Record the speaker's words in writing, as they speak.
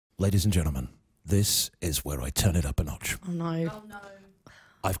Ladies and gentlemen, this is where I turn it up a notch. Oh no. Oh no.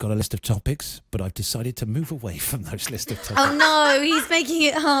 I've got a list of topics, but I've decided to move away from those list of topics. Oh no, he's making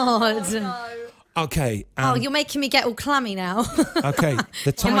it hard. Oh, no. Okay. Oh, you're making me get all clammy now. Okay.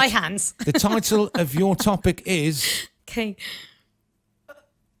 In my hands. The title of your topic is... Okay.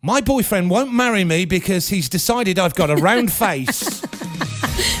 My boyfriend won't marry me because he's decided I've got a round face.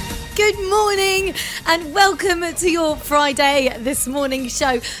 Good morning and welcome to your Friday This Morning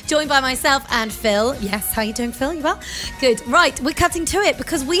show, joined by myself and Phil. Yes, how you doing, Phil? You well? Good. Right, we're cutting to it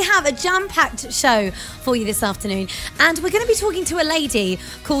because we have a jam-packed show for you this afternoon, and we're going to be talking to a lady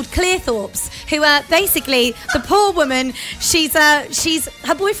called Clearthorpes, who basically, the poor woman, she's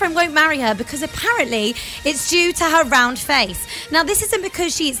her boyfriend won't marry her because apparently it's due to her round face. Now, this isn't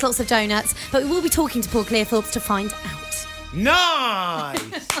because she eats lots of donuts, but we will be talking to poor Clearthorpes to find out.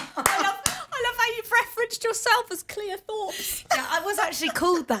 Nice! I love how you've referenced yourself as Clearthorpes. Yeah, I was actually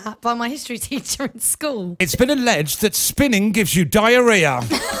called that by my history teacher in school. It's been alleged that spinning gives you diarrhea. On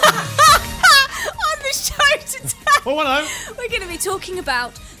the show today, Oh, hello. we're going to be talking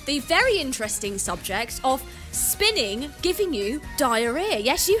about the very interesting subject of spinning giving you diarrhea.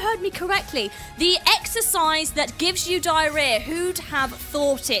 Yes, you heard me correctly. The exercise that gives you diarrhea. Who'd have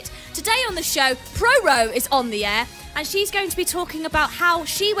thought it? Today on the show, Pro-Ro is on the air, and she's going to be talking about how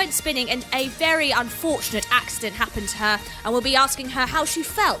she went spinning and a very unfortunate accident happened to her, and we'll be asking her how she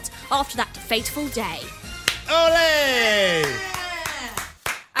felt after that fateful day. Ole!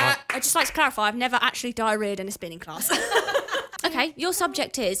 I'd just like to clarify, I've never actually diarrheaed in a spinning class. Okay, your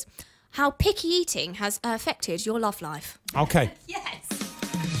subject is how picky eating has affected your love life. Okay. Yes.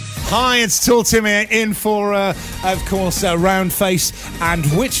 Hi, it's Tall Timmy in for, of course, Round Face and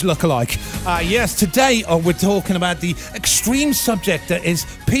Witch Lookalike. Yes, today we're talking about the extreme subject that is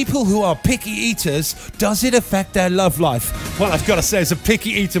people who are picky eaters. Does it affect their love life? Well, I've got to say, as a picky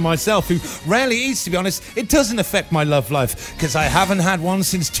eater myself who rarely eats, to be honest, it doesn't affect my love life because I haven't had one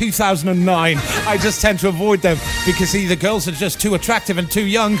since 2009. I just tend to avoid them because either girls are just too attractive and too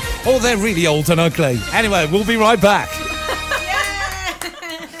young or they're really old and ugly. Anyway, we'll be right back.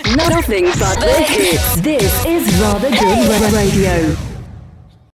 Nothing but the hits. This is Rather Good Radio.